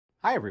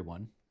Hi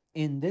everyone.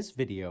 In this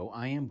video,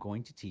 I am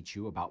going to teach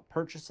you about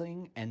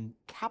purchasing and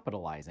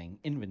capitalizing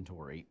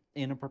inventory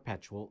in a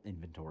perpetual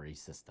inventory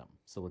system.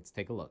 So let's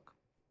take a look.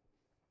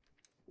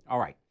 All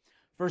right,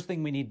 first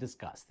thing we need to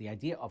discuss, the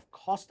idea of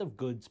cost of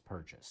goods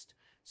purchased.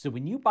 So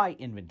when you buy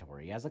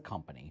inventory as a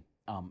company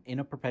in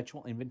a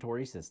perpetual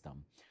inventory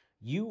system,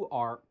 you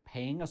are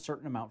paying a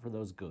certain amount for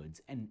those goods,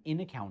 and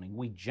in accounting,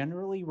 we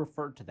generally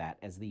refer to that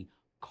as the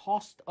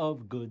cost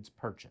of goods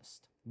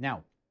purchased.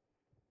 Now,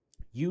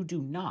 you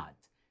do not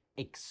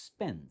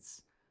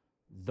expense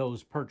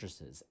those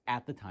purchases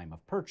at the time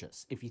of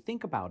purchase. If you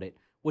think about it,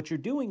 what you're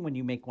doing when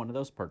you make one of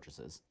those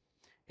purchases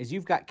is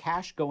you've got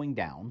cash going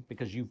down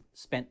because you've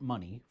spent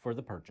money for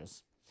the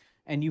purchase,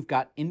 and you've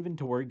got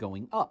inventory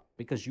going up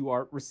because you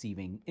are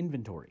receiving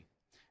inventory.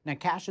 Now,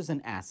 cash is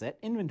an asset,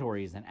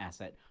 inventory is an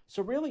asset,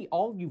 so really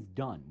all you've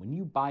done when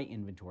you buy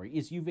inventory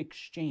is you've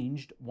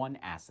exchanged one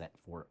asset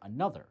for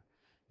another.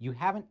 You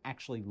haven't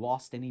actually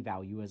lost any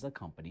value as a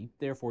company,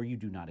 therefore you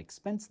do not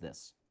expense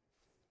this.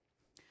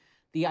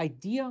 The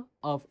idea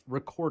of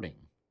recording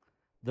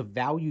the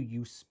value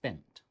you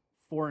spent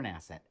for an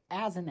asset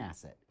as an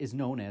asset is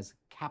known as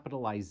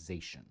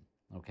capitalization,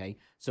 okay?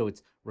 So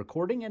it's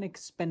recording an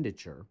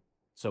expenditure,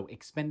 so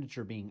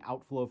expenditure being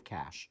outflow of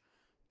cash,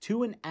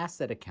 to an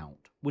asset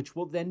account, which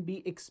will then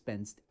be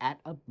expensed at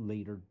a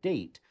later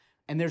date.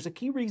 And there's a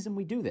key reason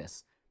we do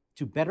this: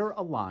 to better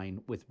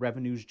align with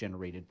revenues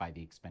generated by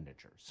the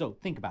expenditure. So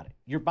think about it.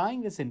 You're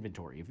buying this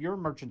inventory. If you're a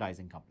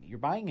merchandising company, you're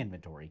buying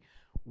inventory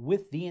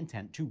with the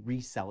intent to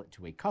resell it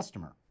to a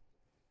customer.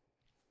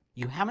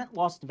 You haven't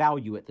lost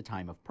value at the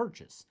time of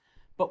purchase,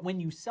 but when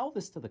you sell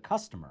this to the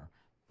customer,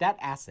 that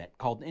asset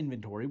called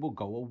inventory will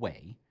go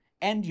away,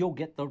 and you'll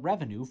get the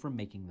revenue from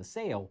making the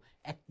sale.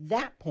 At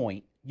that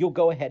point, you'll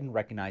go ahead and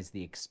recognize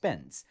the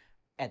expense.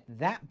 At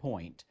that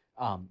point,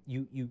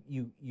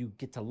 you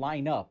get to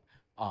line up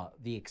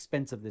the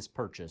expense of this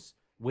purchase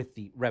with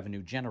the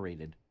revenue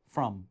generated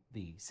from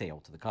the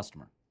sale to the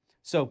customer.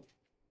 So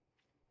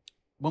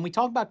when we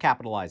talk about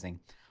capitalizing,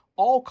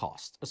 all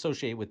costs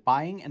associated with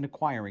buying and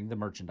acquiring the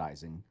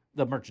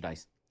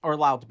merchandise are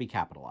allowed to be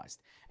capitalized.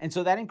 And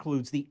so that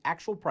includes the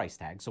actual price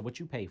tag, so what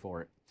you pay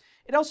for it.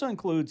 It also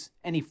includes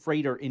any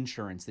freight or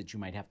insurance that you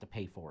might have to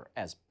pay for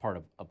as part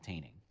of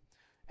obtaining.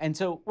 And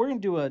so we're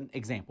going to do an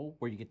example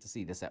where you get to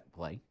see this at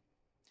play.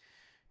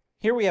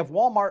 Here we have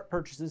Walmart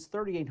purchases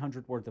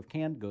 $3,800 worth of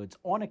canned goods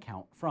on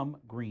account from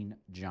Green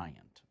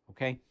Giant,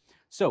 okay?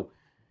 So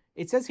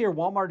it says here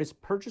Walmart is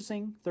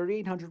purchasing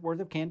 $3,800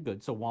 worth of canned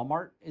goods. So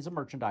Walmart is a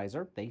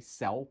merchandiser. They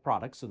sell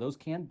products, so those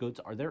canned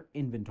goods are their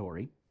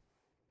inventory.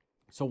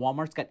 So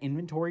Walmart's got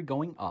inventory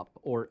going up,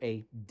 or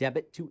a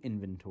debit to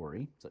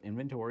inventory. So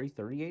inventory,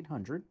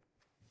 $3,800.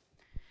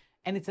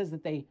 And it says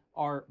that they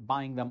are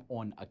buying them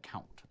on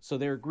account. So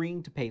they're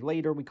agreeing to pay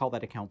later. We call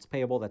that accounts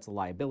payable. That's a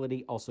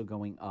liability, also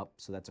going up.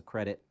 So that's a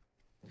credit,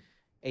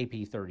 AP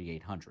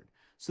 3,800.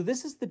 So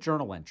this is the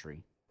journal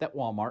entry that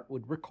Walmart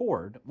would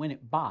record when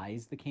it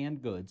buys the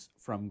canned goods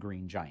from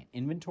Green Giant.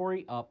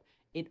 Inventory up,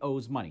 it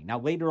owes money. Now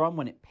later on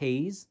when it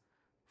pays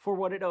for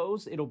what it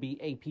owes, it'll be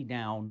AP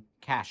down,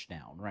 cash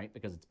down, right?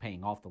 Because it's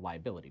paying off the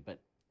liability. But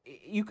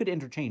you could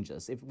interchange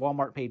this. If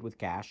Walmart paid with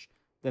cash,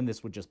 then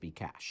this would just be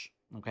cash,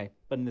 okay?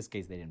 But in this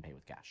case, they didn't pay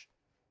with cash.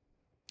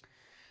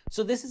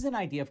 So this is an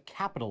idea of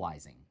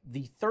capitalizing.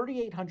 The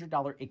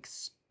 $3,800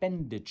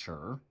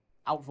 expenditure,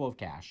 outflow of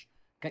cash,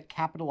 got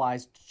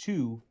capitalized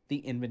to the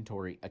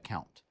inventory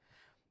account.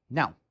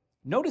 Now,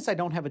 notice I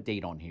don't have a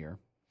date on here,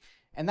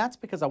 and that's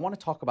because I want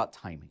to talk about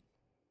timing.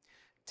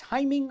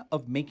 Timing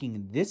of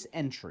making this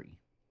entry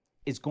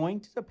is going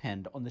to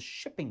depend on the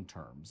shipping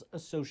terms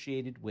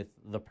associated with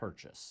the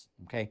purchase,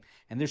 okay?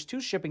 And there's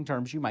two shipping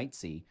terms you might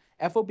see: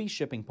 FOB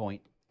shipping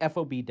point,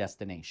 FOB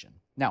destination.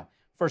 Now,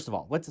 first of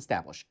all, let's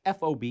establish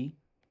FOB.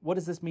 What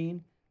does this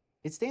mean?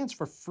 It stands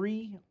for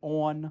free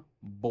on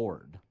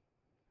board.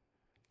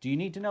 Do you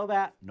need to know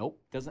that?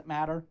 Nope. Doesn't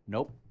matter?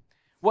 Nope.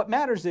 What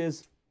matters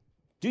is,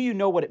 do you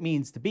know what it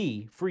means to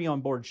be free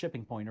on board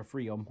shipping point or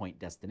free on point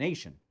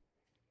destination?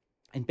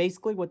 And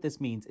basically what this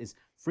means is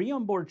free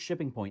on board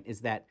shipping point is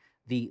that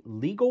the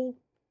legal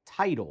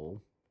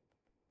title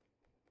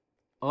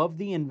of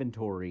the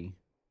inventory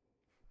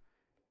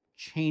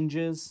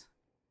changes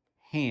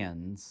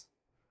hands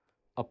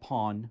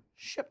upon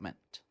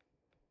shipment.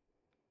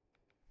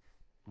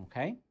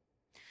 Okay?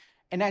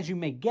 And as you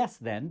may guess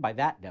then, by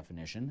that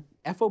definition,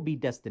 FOB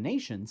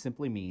destination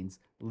simply means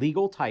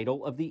legal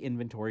title of the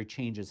inventory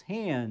changes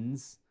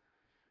hands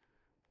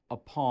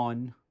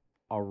upon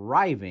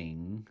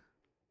arriving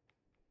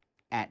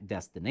at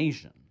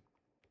destination.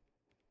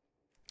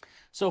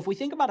 So if we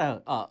think about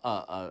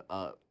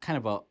a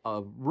kind of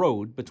a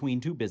road between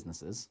two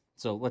businesses,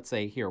 so let's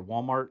say here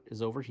Walmart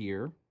is over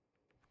here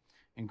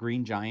and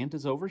Green Giant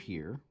is over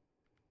here.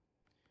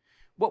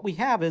 What we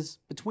have is,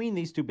 between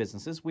these two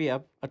businesses, we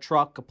have a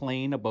truck, a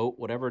plane, a boat,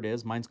 whatever it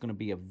is. Mine's going to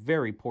be a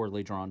very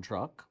poorly drawn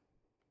truck.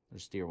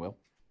 There's steer wheel.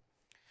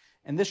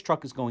 And this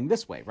truck is going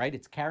this way, right?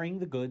 It's carrying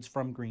the goods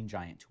from Green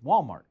Giant to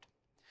Walmart.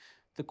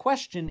 The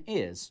question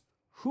is,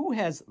 who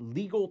has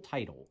legal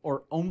title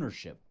or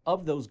ownership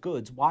of those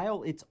goods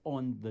while it's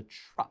on the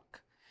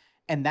truck.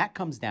 And that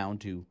comes down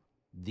to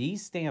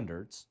these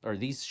standards or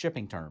these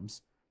shipping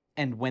terms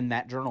and when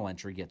that journal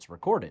entry gets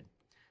recorded.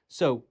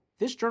 So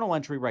this journal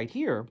entry right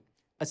here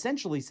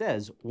essentially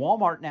says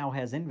Walmart now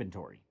has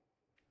inventory.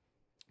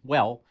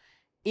 Well,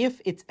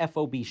 if it's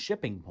FOB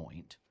shipping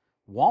point,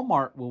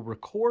 Walmart will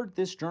record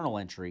this journal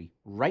entry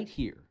right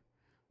here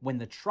when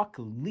the truck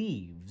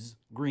leaves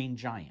Green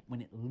Giant,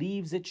 when it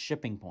leaves its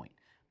shipping point.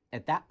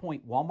 At that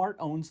point, Walmart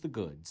owns the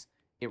goods.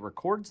 It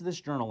records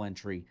this journal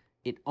entry.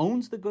 It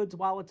owns the goods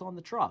while it's on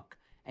the truck.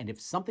 And if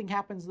something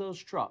happens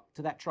to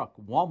that truck,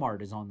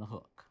 Walmart is on the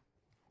hook.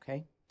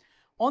 Okay?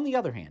 On the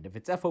other hand, if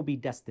it's FOB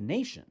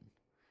destination,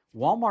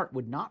 Walmart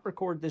would not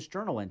record this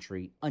journal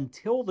entry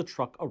until the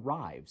truck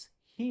arrives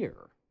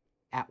here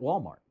at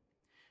Walmart,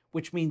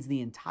 which means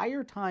the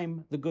entire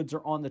time the goods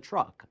are on the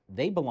truck,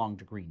 they belong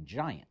to Green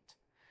Giant.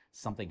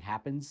 Something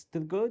happens to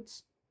the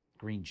goods,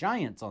 Green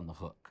Giant's on the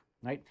hook,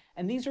 right?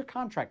 And these are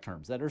contract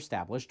terms that are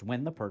established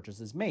when the purchase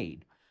is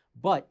made.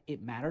 But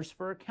it matters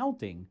for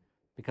accounting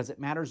because it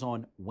matters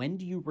on when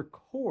do you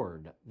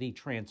record the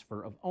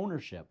transfer of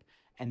ownership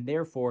and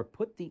therefore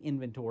put the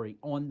inventory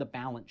on the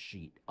balance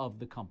sheet of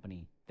the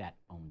company that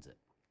owns it.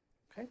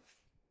 Okay?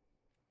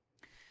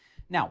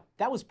 Now,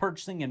 that was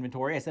purchasing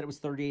inventory. I said it was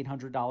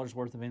 $3,800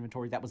 worth of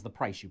inventory. That was the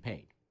price you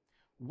paid.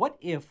 What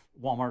if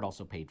Walmart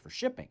also paid for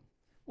shipping?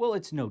 Well,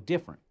 it's no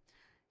different.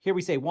 Here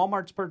we say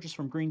Walmart's purchase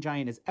from Green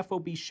Giant is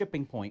FOB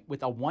shipping point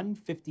with a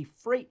 $150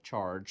 freight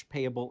charge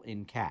payable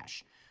in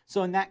cash.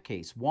 So in that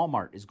case,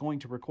 Walmart is going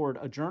to record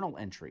a journal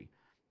entry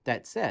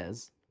that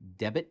says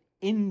debit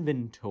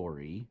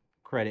inventory,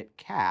 credit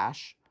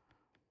cash,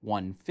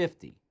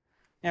 $150.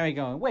 Now you're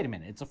going, wait a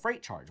minute, it's a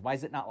freight charge. Why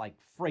is it not like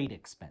freight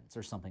expense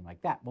or something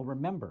like that? Well,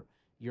 remember,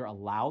 you're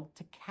allowed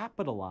to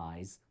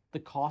capitalize the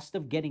cost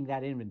of getting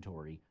that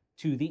inventory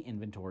to the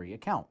inventory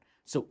account.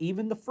 So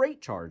even the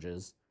freight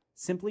charges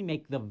simply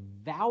make the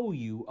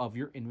value of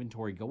your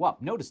inventory go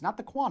up. Notice, not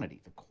the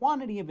quantity. The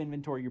quantity of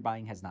inventory you're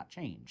buying has not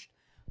changed,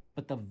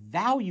 but the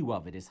value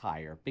of it is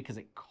higher because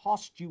it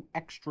cost you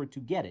extra to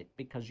get it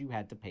because you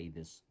had to pay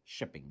this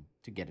shipping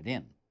to get it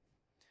in.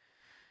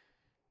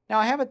 Now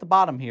I have at the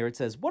bottom here, it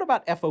says, what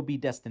about FOB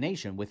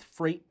destination with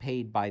freight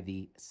paid by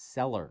the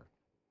seller?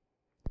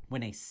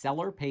 When a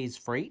seller pays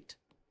freight,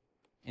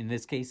 in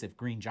this case, if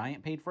Green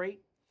Giant paid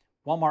freight,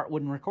 Walmart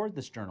wouldn't record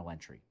this journal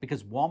entry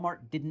because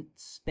Walmart didn't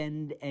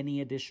spend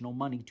any additional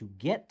money to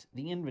get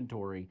the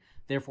inventory.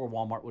 Therefore,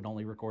 Walmart would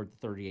only record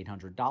the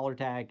 $3,800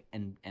 tag,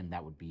 and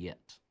that would be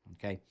it.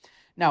 Okay.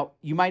 Now,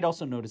 you might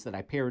also notice that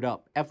I paired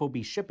up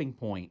FOB shipping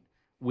point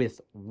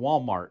with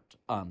Walmart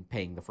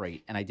paying the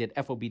freight, and I did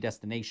FOB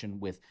destination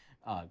with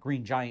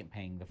Green Giant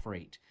paying the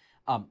freight.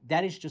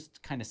 That is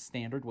just kind of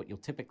standard. What you'll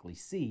typically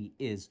see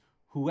is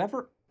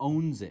whoever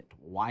owns it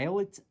while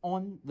it's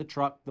on the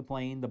truck, the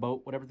plane, the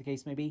boat, whatever the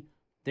case may be,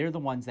 they're the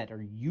ones that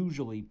are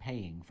usually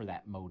paying for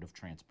that mode of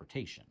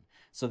transportation.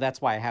 So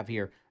that's why I have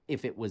here,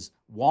 if it was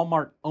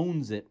Walmart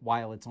owns it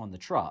while it's on the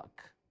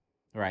truck,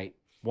 right,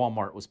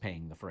 Walmart was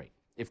paying the freight.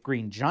 If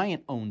Green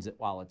Giant owns it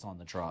while it's on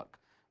the truck,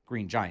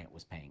 Green Giant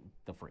was paying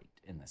the freight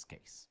in this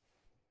case.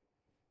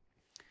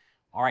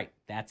 All right,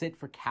 that's it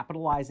for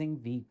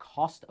capitalizing the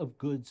cost of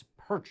goods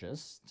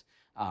purchased.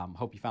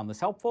 Hope you found this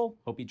helpful.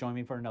 Hope you join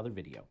me for another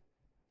video.